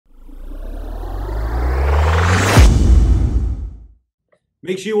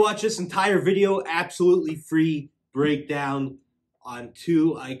Make sure you watch this entire video, absolutely free breakdown on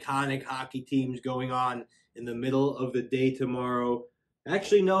two iconic hockey teams going on in the middle of the day tomorrow.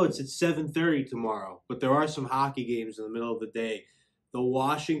 Actually, no, it's at 7:30 tomorrow, but there are some hockey games in the middle of the day. The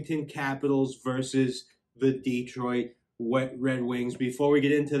Washington Capitals versus the Detroit Red Wings. Before we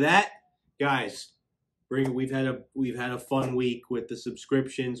get into that, guys, we've had a fun week with the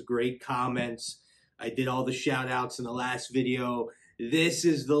subscriptions, great comments. I did all the shout outs in the last video. This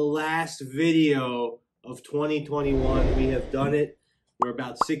is the last video of 2021. We have done it. We're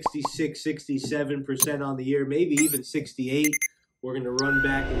about 66, 67% on the year, maybe even 68. We're going to run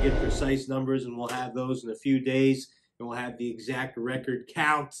back and get precise numbers, and we'll have those in a few days, and we'll have the exact record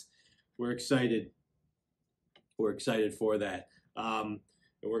count. We're excited. We're excited for that. And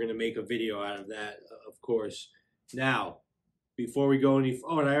we're going to make a video out of that, of course. Now, before we go any,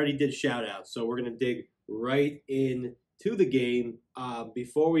 and I already did shout outs, so we're going to dig right in to the game.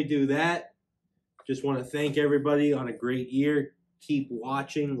 Before we do that, just want to thank everybody on a great year. Keep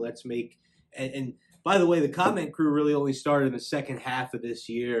watching. Let's make and by the way, the comment crew really only started in the second half of this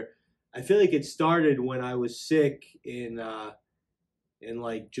year. I feel like it started when I was sick in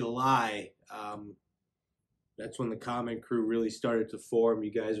like July. That's when the comment crew really started to form.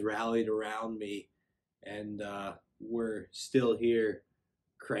 You guys rallied around me, and we're still here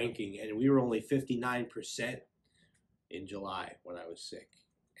cranking. And we were only 59% in July when I was sick,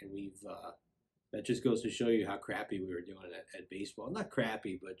 and that just goes to show you how crappy we were doing at baseball. Not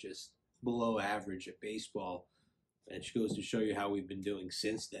crappy, but just below average at baseball. And it goes to show you how we've been doing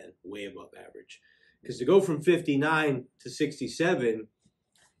since then, way above average. Because to go from 59 to 67,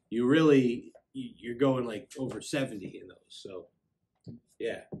 you're going like over 70 in those. So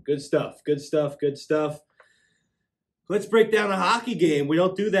yeah, good stuff. Let's break down a hockey game. We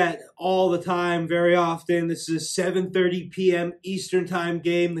don't do that all the time, very often. This is a 7:30 p.m. Eastern time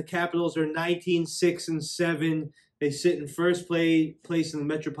game. The Capitals are 19-6-7. They sit in first place in the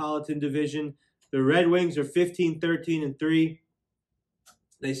Metropolitan Division. The Red Wings are 15-13-3.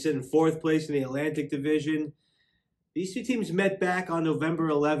 They sit in fourth place in the Atlantic Division. These two teams met back on November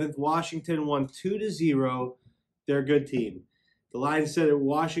 11th. Washington won 2-0. They're a good team. The line set at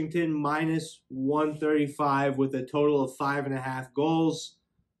Washington minus 135 with a total of 5.5 goals.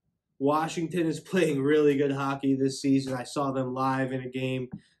 Washington is playing really good hockey this season. I saw them live in a game.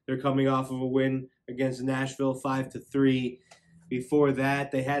 They're coming off of a win against Nashville 5-3. Before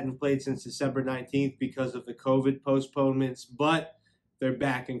that, they hadn't played since December 19th because of the COVID postponements, but they're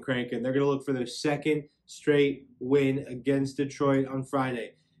back and cranking. They're going to look for their second straight win against Detroit on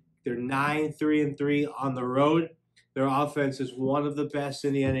Friday. They're 9-3-3 on the road. Their offense is one of the best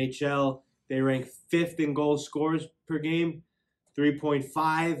in the NHL. They rank 5th in goal scorers per game,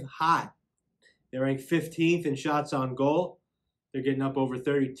 3.5 hot. They rank 15th in shots on goal. They're getting up over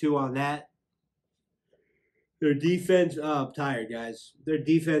 32 on that. Their defense, I'm tired, guys. Their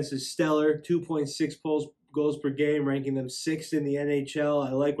defense is stellar, 2.6 goals per game, ranking them 6th in the NHL.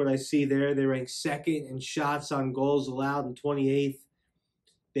 I like what I see there. They rank 2nd in shots on goals allowed and 28th.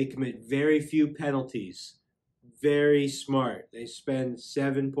 They commit very few penalties. Very smart. They spend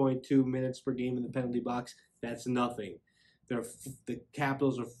 7.2 minutes per game in the penalty box. That's nothing. The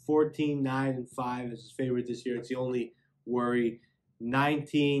Capitals are 14-9-5 as his favorite this year. It's the only worry.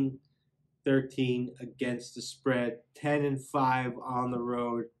 19-13 against the spread. 10-5 on the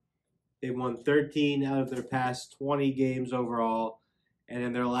road. They've won 13 out of their past 20 games overall. And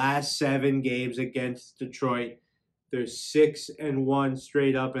in their last 7 games against Detroit, they're 6-1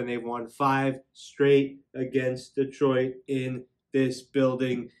 straight up, and they've won 5 straight against Detroit in this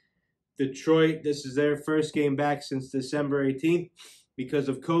building. Detroit, this is their first game back since December 18th because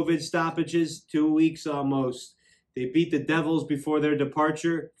of COVID stoppages, 2 weeks almost. They beat the Devils before their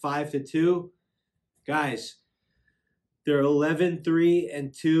departure, 5-2. Guys, they're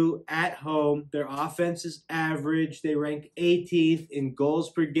 11-3-2 at home. Their offense is average. They rank 18th in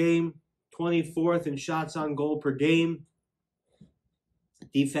goals per game, 24th in shots on goal per game.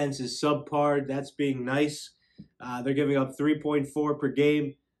 Defense is subpar. That's being nice. They're giving up 3.4 per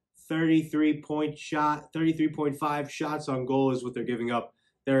game. 33.5 shots on goal is what they're giving up.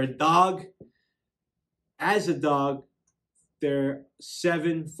 They're a dog. As a dog, they're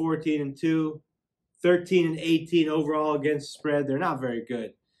 7-14-2, 13-18 overall against spread. They're not very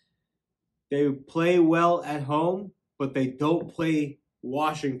good. They play well at home, but they don't play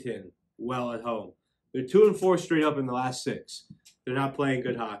Washington well at home. They're 2-4 straight up in the last 6. They're not playing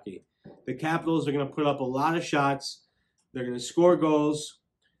good hockey. The Capitals are going to put up a lot of shots. They're going to score goals.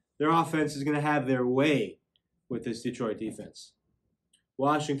 Their offense is going to have their way with this Detroit defense.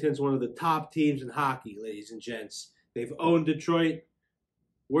 Washington's one of the top teams in hockey, ladies and gents. They've owned Detroit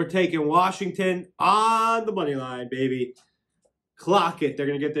We're taking Washington on the money line, baby. Clock it. They're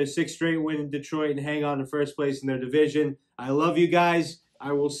going to get their 6th straight win in Detroit and hang on to first place in their division. I love you guys.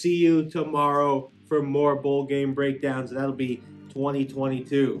 I will see you tomorrow for more bowl game breakdowns, and that'll be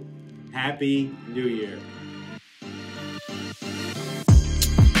 2022. Happy New Year.